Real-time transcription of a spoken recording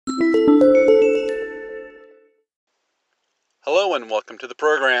Hello and welcome to the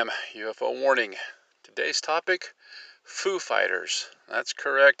program, UFO Warning. Today's topic, Foo Fighters. That's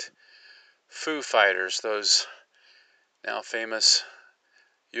correct, Foo Fighters, those now famous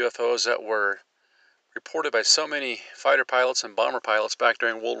UFOs that were reported by so many fighter pilots and bomber pilots back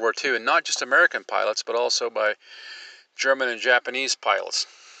during World War II, and not just American pilots, but also by German and Japanese pilots.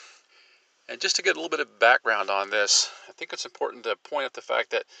 And just to get a little bit of background on this, I think it's important to point out the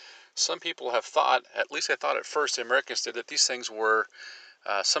fact that some people have thought, at least they thought at first, the Americans did, that these things were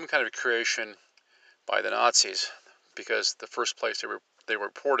some kind of creation by the Nazis, because the first place they were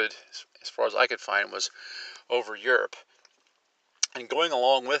reported, as far as I could find, was over Europe. And going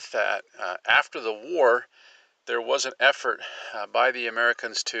along with that, after the war, there was an effort by the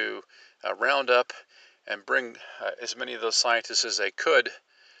Americans to round up and bring as many of those scientists as they could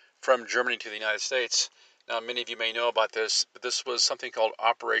from Germany to the United States. Now, many of you may know about this, but this was something called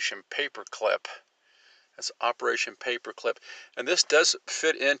Operation Paperclip. That's Operation Paperclip. And this does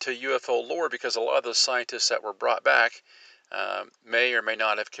fit into UFO lore because a lot of those scientists that were brought back may or may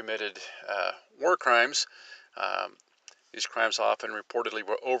not have committed war crimes. These crimes often reportedly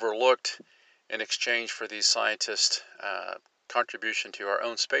were overlooked in exchange for these scientists' contribution to our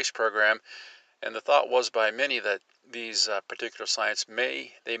own space program. And the thought was by many that these particular scientists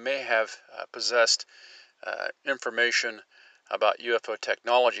may have possessed information about UFO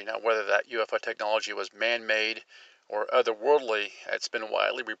technology. Now, whether that UFO technology was man-made or otherworldly, it's been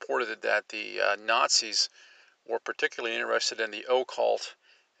widely reported that the Nazis were particularly interested in the occult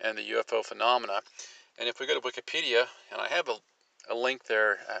and the UFO phenomena. And if we go to Wikipedia, and I have a link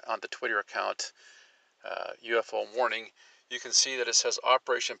there on the Twitter account, UFO Warning, you can see that it says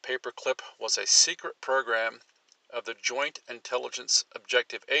Operation Paperclip was a secret program of the Joint Intelligence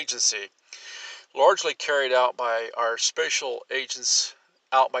Objective Agency, largely carried out by special agents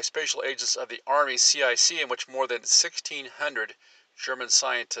of the Army CIC, in which more than 1,600 German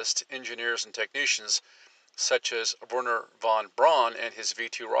scientists, engineers, and technicians, such as Wernher von Braun and his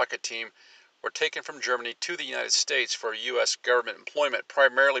V-2 rocket team, were taken from Germany to the United States for U.S. government employment,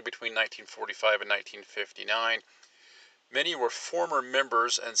 primarily between 1945 and 1959. Many were former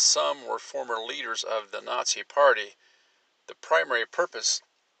members and some were former leaders of the Nazi Party. The primary purpose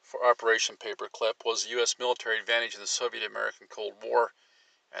for Operation Paperclip was U.S. military advantage in the Soviet-American Cold War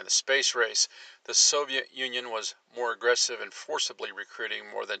and the space race. The Soviet Union was more aggressive and forcibly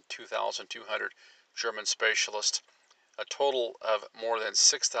recruiting more than 2,200 German specialists. A total of more than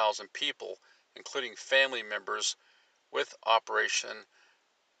 6,000 people, including family members, with Operation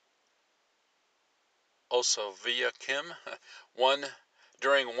Osowieckim,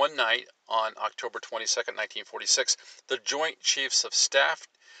 during one night on October 22, 1946, the Joint Chiefs of Staff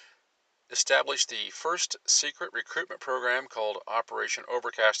established the first secret recruitment program called Operation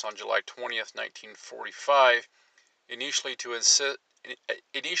Overcast on July 20, 1945, initially to assist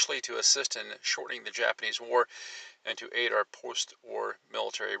in shortening the Japanese War and to aid our post-war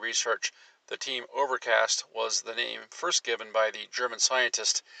military research. The team Overcast was the name first given by the German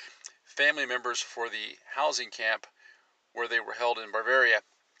scientists. Family members for the housing camp where they were held in Bavaria.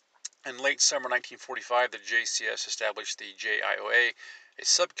 In late summer 1945, the JCS established the JIOA, a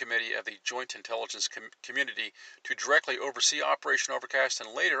subcommittee of the Joint Intelligence Community, to directly oversee Operation Overcast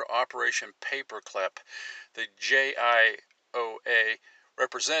and later Operation Paperclip. The JIOA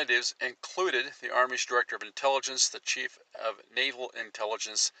representatives included the Army's Director of Intelligence, the Chief of Naval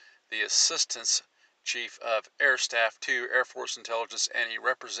Intelligence, the Assistant Chief of Air Staff 2, Air Force Intelligence, and a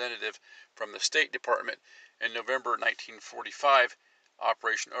representative from the State Department. In November 1945,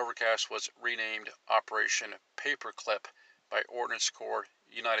 Operation Overcast was renamed Operation Paperclip by Ordnance Corps,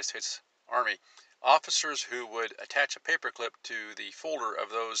 United States Army. Officers who would attach a paperclip to the folder of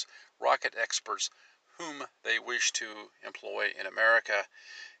those rocket experts whom they wished to employ in America.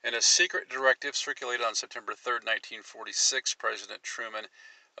 In a secret directive circulated on September 3, 1946, President Truman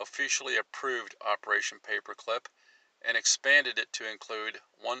officially approved Operation Paperclip and expanded it to include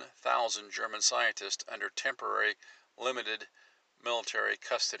 1,000 German scientists under temporary, limited military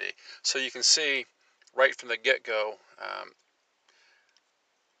custody. So you can see right from the get-go,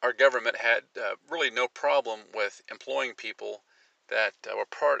 our government had really no problem with employing people that were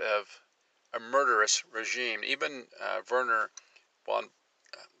part of a murderous regime. Even Wernher von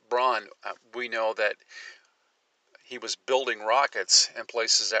Braun, we know that he was building rockets in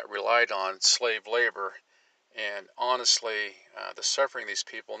places that relied on slave labor. And honestly, the suffering of these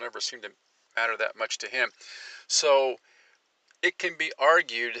people never seemed to matter that much to him. So it can be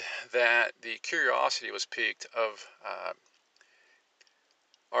argued that the curiosity was piqued of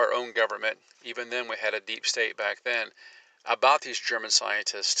our own government. Even then, we had a deep state back then. about these German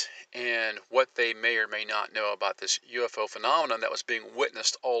scientists and what they may or may not know about this UFO phenomenon that was being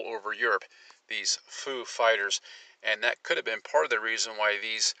witnessed all over Europe, these Foo Fighters. And that could have been part of the reason why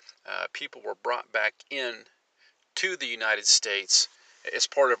these people were brought back in to the United States as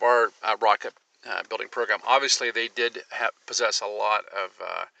part of our rocket building program. Obviously, they did possess a lot of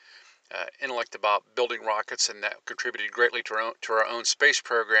intellect about building rockets, and that contributed greatly to our own space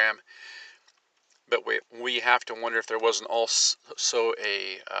program. But we have to wonder if there wasn't also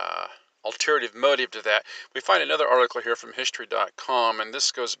a alternative motive to that. We find another article here from History.com, and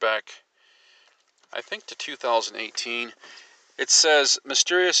this goes back, I think, to 2018. It says,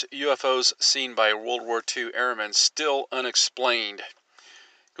 mysterious UFOs seen by World War II airmen still unexplained.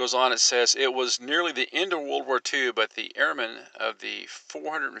 Goes on, it says, it was nearly the end of World War II, but the airmen of the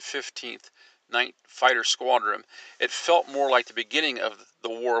 415th Night Fighter Squadron, it felt more like the beginning of the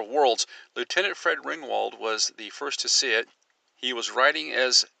War of Worlds. Lieutenant Fred Ringwald was the first to see it. He was riding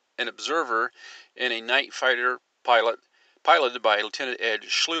as an observer in a night fighter piloted by Lieutenant Ed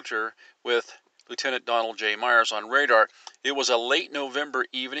Schluter with Lieutenant Donald J. Myers on radar. It was a late November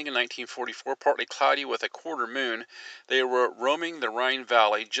evening in 1944, partly cloudy with a quarter moon. They were roaming the Rhine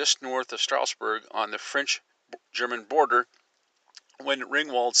Valley just north of Strasbourg on the French-German border when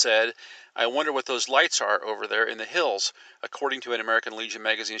Ringwald said, "I wonder what those lights are over there in the hills," according to an American Legion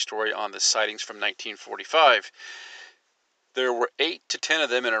magazine story on the sightings from 1945. There were 8 to 10 of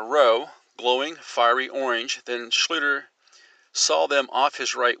them in a row, glowing fiery orange. Then Schluter saw them off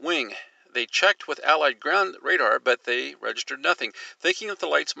his right wing. They checked with Allied ground radar, but they registered nothing. Thinking that the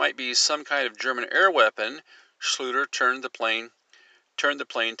lights might be some kind of German air weapon, Schluter turned the plane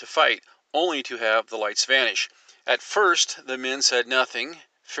to fight, only to have the lights vanish. At first, the men said nothing,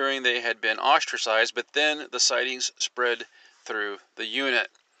 fearing they had been ostracized, but then the sightings spread through the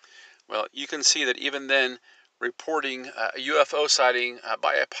unit. Well, you can see that even then, reporting a UFO sighting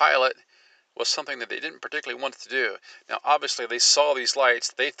by a pilot was something that they didn't particularly want to do. Now, obviously, they saw these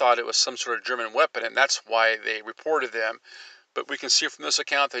lights. They thought it was some sort of German weapon, and that's why they reported them. But we can see from this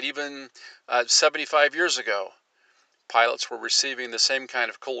account that even 75 years ago, pilots were receiving the same kind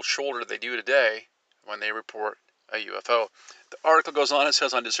of cold shoulder they do today when they report a UFO. The article goes on, it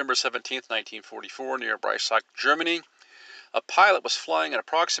says, on December 17th, 1944, near Breisach, Germany, a pilot was flying at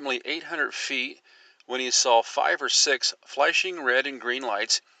approximately 800 feet when he saw 5 or 6 flashing red and green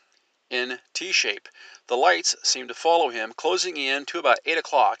lights in T-shape. The lights seemed to follow him, closing in to about 8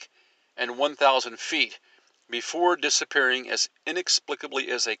 o'clock and 1,000 feet before disappearing as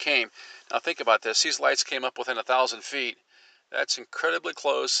inexplicably as they came. Now think about this. These lights came up within 1,000 feet. That's incredibly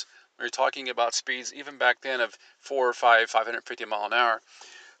close. We're talking about speeds even back then of 4 or 550 mile an hour.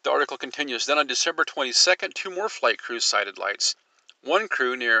 The article continues. Then on December 22nd, 2 more flight crews sighted lights. One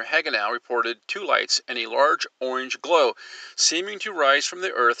crew near Hagenau reported 2 lights and a large orange glow, seeming to rise from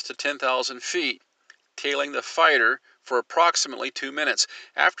the earth to 10,000 feet, tailing the fighter for approximately 2 minutes.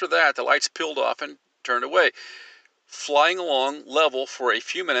 After that, the lights peeled off and turned away, flying along level for a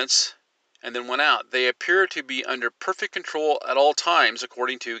few minutes and then went out. They appear to be under perfect control at all times,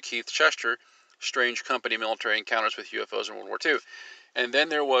 according to Keith Chester, Strange Company Military Encounters with UFOs in World War II. And then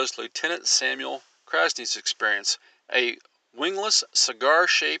there was Lieutenant Samuel Krasny's experience, a wingless,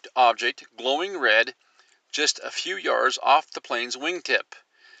 cigar-shaped object, glowing red, just a few yards off the plane's wingtip.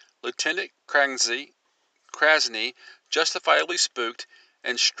 Lieutenant Krasny, justifiably spooked,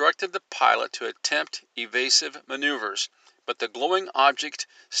 instructed the pilot to attempt evasive maneuvers, but the glowing object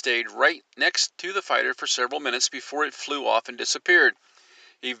stayed right next to the fighter for several minutes before it flew off and disappeared.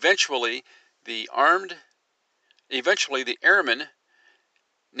 Eventually, the airmen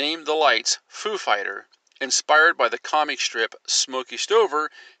named the lights Foo Fighter, inspired by the comic strip Smokey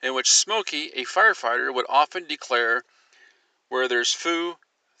Stover, in which Smokey, a firefighter, would often declare, "Where there's foo,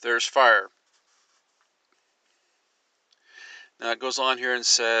 there's fire." Now it goes on here and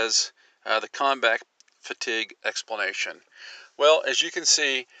says the combat fatigue explanation. Well, as you can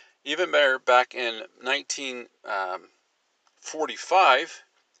see, even back in 1945,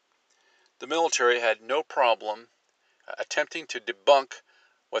 the military had no problem attempting to debunk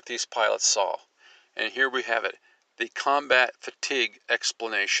what these pilots saw. And here we have it, the combat fatigue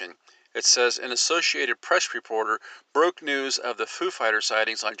explanation. It says, an Associated Press reporter broke news of the Foo Fighter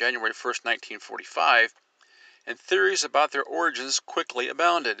sightings on January 1st, 1945, and theories about their origins quickly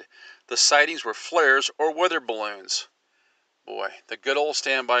abounded. The sightings were flares or weather balloons. Boy, the good old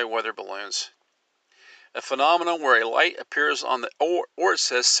standby weather balloons. A phenomenon where a light appears on the, or it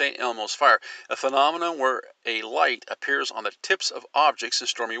says St. Elmo's fire, a phenomenon where a light appears on the tips of objects in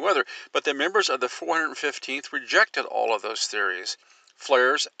stormy weather. But the members of the 415th rejected all of those theories.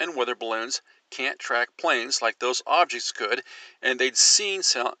 Flares and weather balloons can't track planes like those objects could, and they'd seen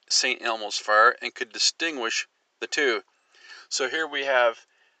St. Elmo's fire and could distinguish the two. So here we have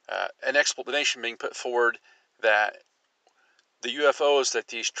an explanation being put forward that the UFOs that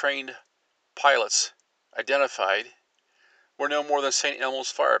these trained pilots identified were no more than St.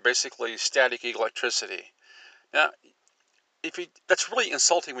 Elmo's fire, basically static electricity. Now, that's really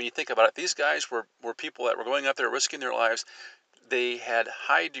insulting when you think about it. These guys were people that were going up there risking their lives. They had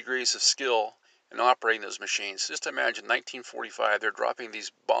high degrees of skill in operating those machines. Just imagine 1945, they're dropping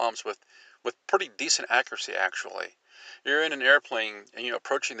these bombs with pretty decent accuracy, actually. You're in an airplane and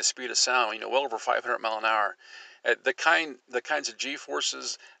approaching the speed of sound, well over 500 mile an hour. The kinds of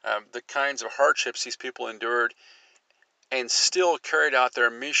G-forces, the kinds of hardships these people endured, and still carried out their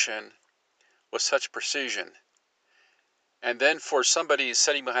mission with such precision. And then for somebody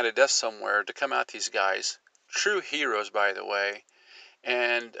sitting behind a desk somewhere to come at these guys, true heroes, by the way,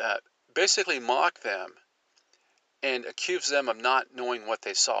 and basically mock them and accuse them of not knowing what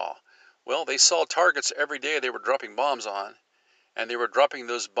they saw. Well, they saw targets every day they were dropping bombs on, and they were dropping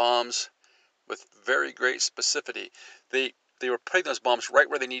those bombs with very great specificity. They were putting those bombs right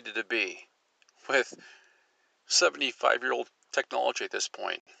where they needed to be with 75-year-old technology at this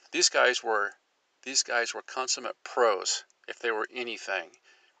point. These guys were consummate pros, if they were anything.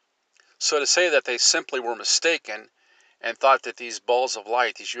 So to say that they simply were mistaken and thought that these balls of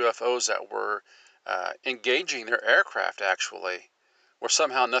light, these UFOs that were engaging their aircraft actually, were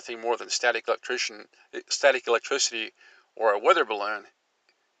somehow nothing more than static electricity or a weather balloon,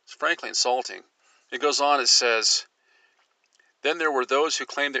 it's frankly insulting. It goes on, it says, then there were those who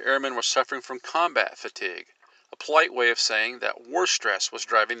claimed the airmen were suffering from combat fatigue, a polite way of saying that war stress was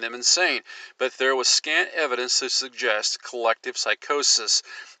driving them insane, but there was scant evidence to suggest collective psychosis.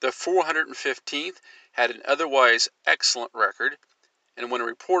 The 415th had an otherwise excellent record, and when a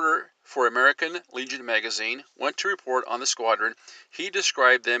reporter for American Legion magazine went to report on the squadron, he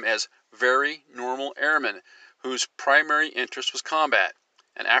described them as very normal airmen whose primary interest was combat.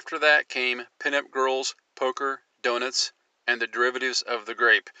 And after that came pinup girls, poker, donuts, and the derivatives of the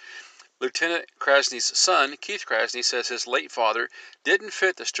grape. Lieutenant Krasny's son, Keith Krasny, says his late father didn't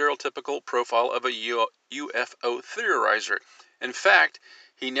fit the stereotypical profile of a UFO theorizer. In fact,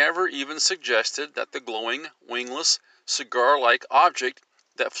 he never even suggested that the glowing, wingless, cigar-like object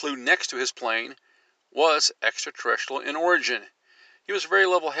that flew next to his plane was extraterrestrial in origin. He was very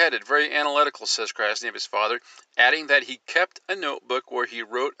level-headed, very analytical, says Krasny of his father, adding that he kept a notebook where he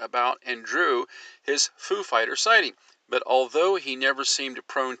wrote about and drew his Foo Fighter sighting. But although he never seemed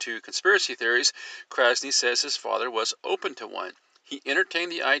prone to conspiracy theories, Krasny says his father was open to one. He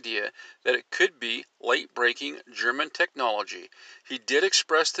entertained the idea that it could be late-breaking German technology. He did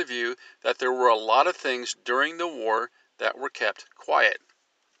express the view that there were a lot of things during the war that were kept quiet.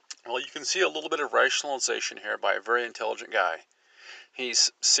 Well, you can see a little bit of rationalization here by a very intelligent guy.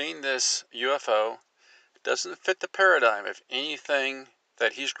 He's seen this UFO, doesn't fit the paradigm of anything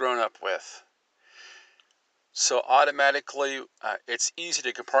that he's grown up with. So automatically, it's easy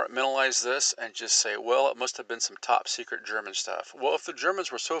to compartmentalize this and just say, well, it must have been some top secret German stuff. Well, if the Germans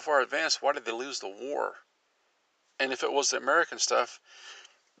were so far advanced, why did they lose the war? And if it was the American stuff,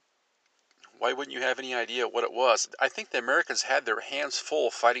 why wouldn't you have any idea what it was? I think the Americans had their hands full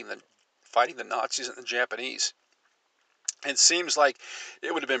fighting the Nazis and the Japanese. It seems like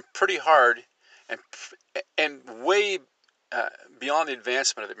it would have been pretty hard and way beyond the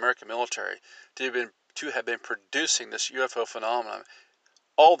advancement of the American military to have been producing this UFO phenomenon,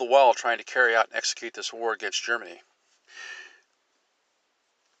 all the while trying to carry out and execute this war against Germany.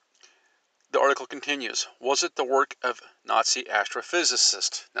 The article continues, was it the work of Nazi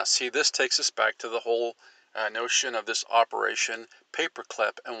astrophysicists? Now see, this takes us back to the whole notion of this Operation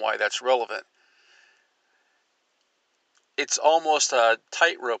Paperclip and why that's relevant. It's almost a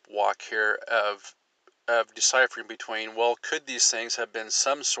tightrope walk here of deciphering between, well, could these things have been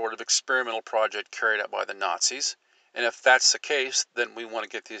some sort of experimental project carried out by the Nazis? And if that's the case, then we want to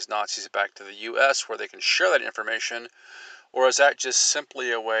get these Nazis back to the U.S. where they can share that information, or is that just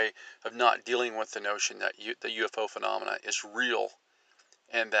simply a way of not dealing with the notion that the UFO phenomena is real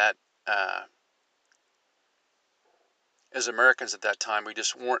and that as Americans at that time, we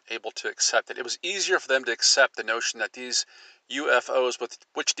just weren't able to accept it. It was easier for them to accept the notion that these UFOs,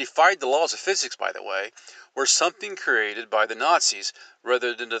 which defied the laws of physics, by the way, were something created by the Nazis,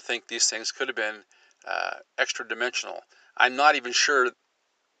 rather than to think these things could have been extra-dimensional. I'm not even sure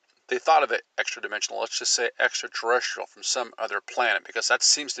they thought of it extra-dimensional. Let's just say extraterrestrial from some other planet, because that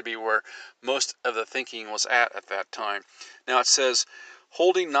seems to be where most of the thinking was at that time. Now it says,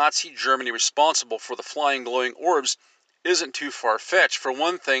 holding Nazi Germany responsible for the flying glowing orbs isn't too far-fetched. For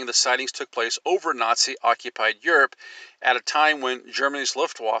one thing, the sightings took place over Nazi-occupied Europe at a time when Germany's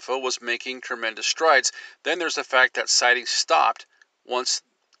Luftwaffe was making tremendous strides. Then there's the fact that sightings stopped once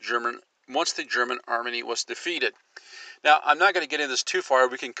the German army was defeated. Now, I'm not going to get into this too far.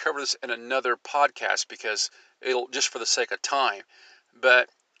 We can cover this in another podcast because it'll just for the sake of time. But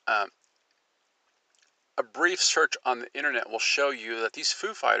a brief search on the internet will show you that these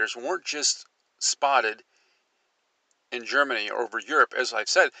Foo Fighters weren't just spotted in Germany or over Europe. As I've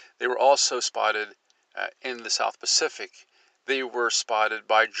said, they were also spotted in the South Pacific. They were spotted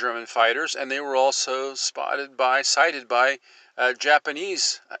by German fighters, and they were also sighted by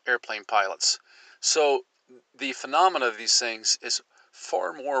Japanese airplane pilots. So the phenomena of these things is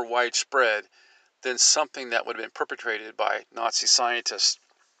far more widespread than something that would have been perpetrated by Nazi scientists.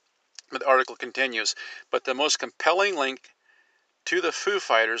 The article continues, but the most compelling link to the Foo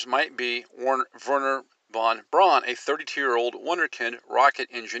Fighters might be Wernher von Braun, a 32-year-old wunderkind rocket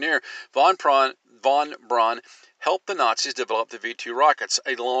engineer. Von Braun helped the Nazis develop the V-2 rockets,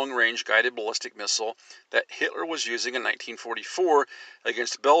 a long-range guided ballistic missile that Hitler was using in 1944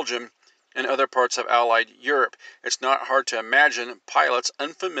 against Belgium and other parts of Allied Europe. It's not hard to imagine pilots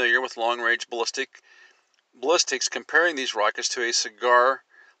unfamiliar with long-range ballistics comparing these rockets to a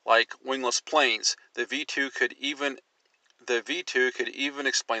cigar-like wingless planes. The V2 could even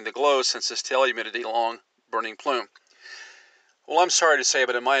explain the glow, since its tail emitted a long burning plume. Well, I'm sorry to say,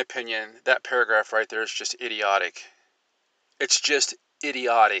 but in my opinion, that paragraph right there is just idiotic. It's just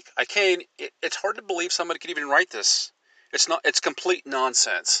idiotic. It's hard to believe somebody could even write this. It's complete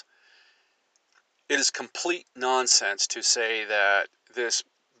nonsense. It is complete nonsense to say that this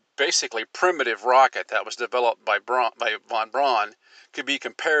basically primitive rocket that was developed by von Braun could be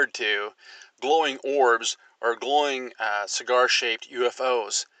compared to glowing orbs or glowing cigar-shaped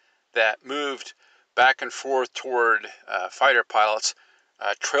UFOs that moved back and forth toward fighter pilots,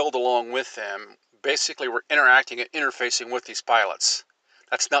 trailed along with them, basically were interacting and interfacing with these pilots.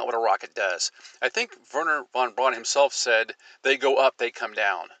 That's not what a rocket does. I think Wernher von Braun himself said, they go up, they come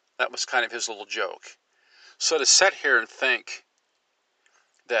down. That was kind of his little joke. So to sit here and think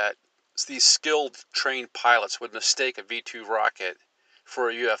that these skilled, trained pilots would mistake a V-2 rocket for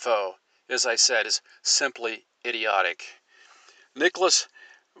a UFO, as I said, is simply idiotic. Nicholas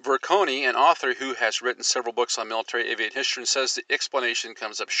Verconi, an author who has written several books on military aviation history, says the explanation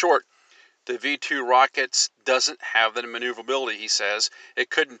comes up short. The V-2 rockets doesn't have the maneuverability, he says. It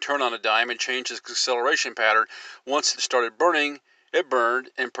couldn't turn on a dime and change its acceleration pattern. Once it started burning, it burned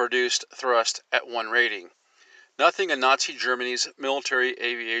and produced thrust at one rating. Nothing in Nazi Germany's military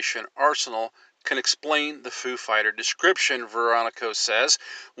aviation arsenal can explain the Foo Fighter description, Veronica says.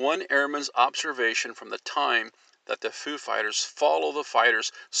 One airman's observation from the time that the Foo Fighters follow the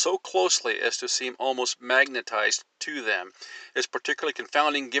fighters so closely as to seem almost magnetized to them is particularly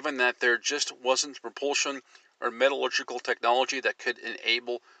confounding, given that there just wasn't propulsion or metallurgical technology that could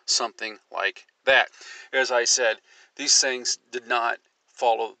enable something like that. As I said, these things did not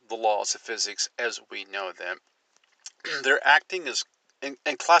follow the laws of physics as we know them. They're acting as in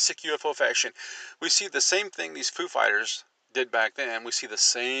classic UFO fashion. We see the same thing these Foo Fighters did back then. We see the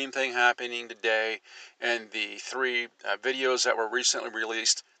same thing happening today in the three videos that were recently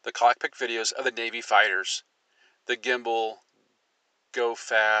released, the cockpit videos of the Navy fighters, the Gimbal, Go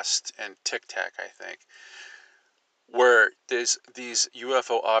Fast, and Tic Tac, I think, where these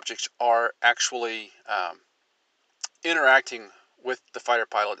UFO objects are actually interacting with the fighter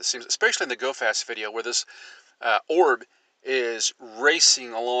pilot. It seems, especially in the Go Fast video, where this orb is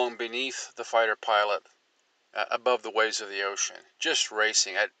racing along beneath the fighter pilot above the waves of the ocean, just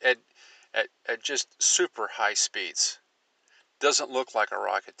racing at just super high speeds. Doesn't look like a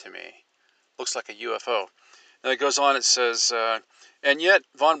rocket to me. Looks like a UFO. And it goes on, it says, and yet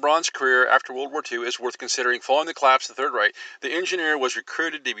von Braun's career after World War II is worth considering. Following the collapse of the Third Reich, the engineer was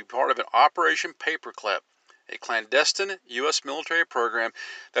recruited to be part of an Operation Paperclip, a clandestine U.S. military program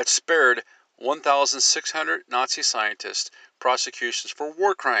that spared 1,600 Nazi scientists prosecutions for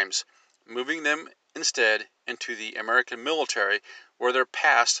war crimes, moving them instead into the American military, where their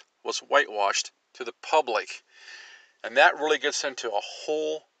past was whitewashed to the public. And that really gets into a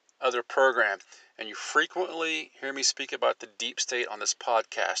whole other program. And you frequently hear me speak about the deep state on this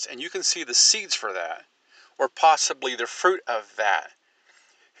podcast, and you can see the seeds for that, or possibly the fruit of that.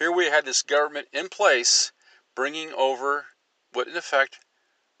 Here we had this government in place bringing over what in effect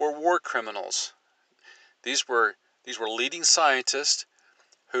were war criminals. These were leading scientists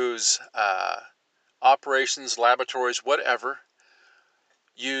whose operations, laboratories, whatever,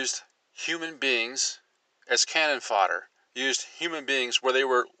 used human beings as cannon fodder, used human beings where they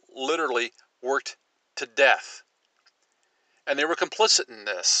were literally worked to death. and they were complicit in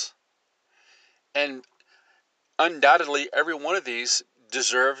this. And undoubtedly, every one of these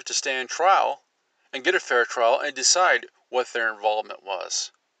deserved to stand trial and get a fair trial and decide what their involvement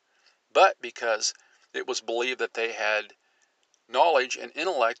was. But because it was believed that they had knowledge and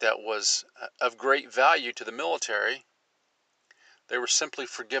intellect that was of great value to the military, they were simply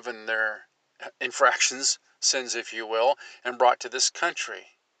forgiven their infractions, sins if you will, and brought to this country.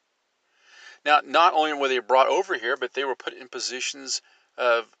 Now, not only were they brought over here, but they were put in positions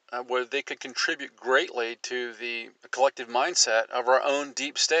of where they could contribute greatly to the collective mindset of our own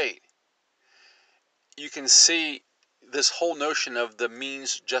deep state. You can see this whole notion of the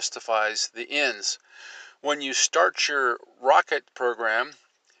means justifies the ends. When you start your rocket program,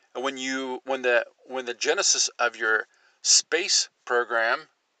 when the genesis of your space program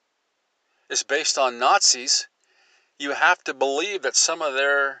is based on Nazis, you have to believe that some of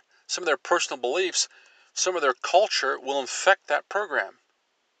their personal beliefs, some of their culture will infect that program.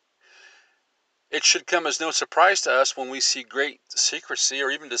 It should come as no surprise to us when we see great secrecy or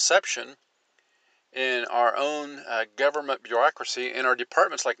even deception in our own government bureaucracy, in our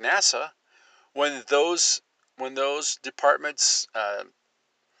departments like NASA, when those departments,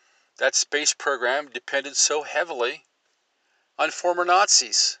 that space program depended so heavily on former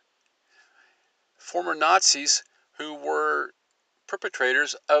Nazis who were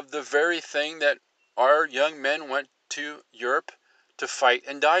perpetrators of the very thing that our young men went to Europe to fight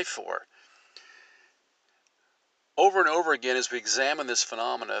and die for. Over and over again, as we examine this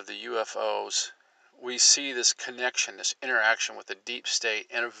phenomena of the UFOs, we see this connection, this interaction with the deep state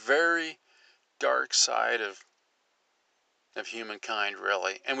and a very dark side of humankind,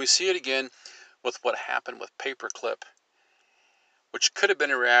 really. And we see it again with what happened with Paperclip, which could have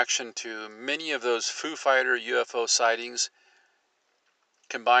been a reaction to many of those Foo Fighter UFO sightings,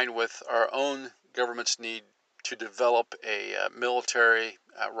 combined with our own government's need to develop a military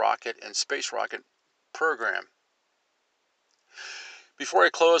rocket and space rocket program. Before I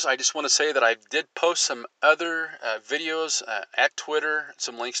close, I just want to say that I did post some other videos at Twitter,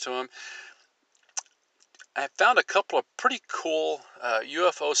 some links to them. I found a couple of pretty cool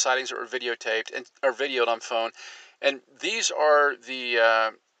UFO sightings that were videotaped and or videoed on phone, and these are the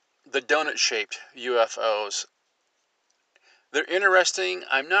donut-shaped UFOs. They're interesting.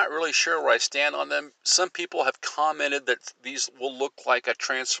 I'm not really sure where I stand on them. Some people have commented that these will look like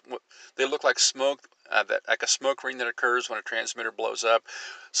they look like smoke, like a smoke ring that occurs when a transmitter blows up.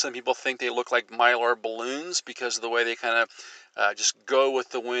 Some people think they look like mylar balloons because of the way they kind of just go with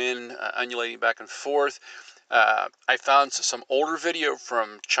the wind, undulating back and forth. I found some older video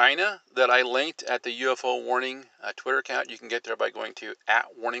from China that I linked at the UFO Warning Twitter account. You can get there by going to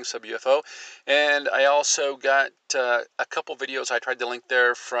 @WarningSubUFO. And I also got a couple videos I tried to link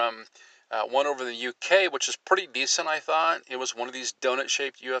there from one over in the UK, which is pretty decent, I thought. It was one of these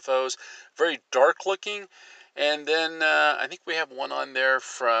donut-shaped UFOs, very dark looking. And then I think we have one on there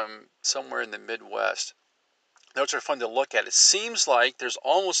from somewhere in the Midwest. Those are fun to look at. It seems like there's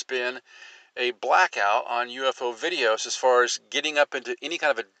almost been a blackout on UFO videos as far as getting up into any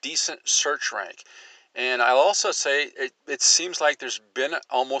kind of a decent search rank. And I'll also say it seems like there's been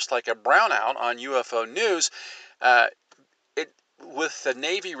almost like a brownout on UFO news. With the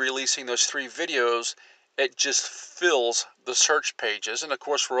Navy releasing those 3 videos, it just fills the search pages. And of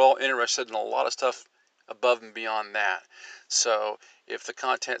course, we're all interested in a lot of stuff above and beyond that. So if the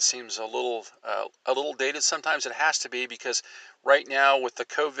content seems a little dated, sometimes it has to be, because right now with the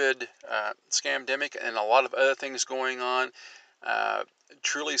COVID scamdemic and a lot of other things going on, it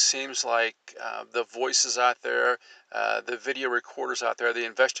truly seems like the voices out there, the video recorders out there, the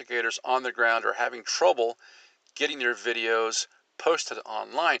investigators on the ground are having trouble getting their videos posted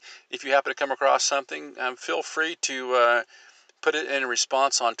online. If you happen to come across something, feel free to put it in a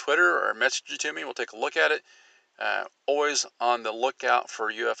response on Twitter or message it to me. We'll take a look at it. Always on the lookout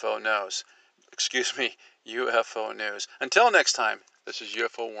for UFO news. UFO news. Until next time, this is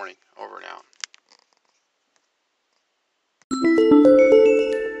UFO Warning. Over and out.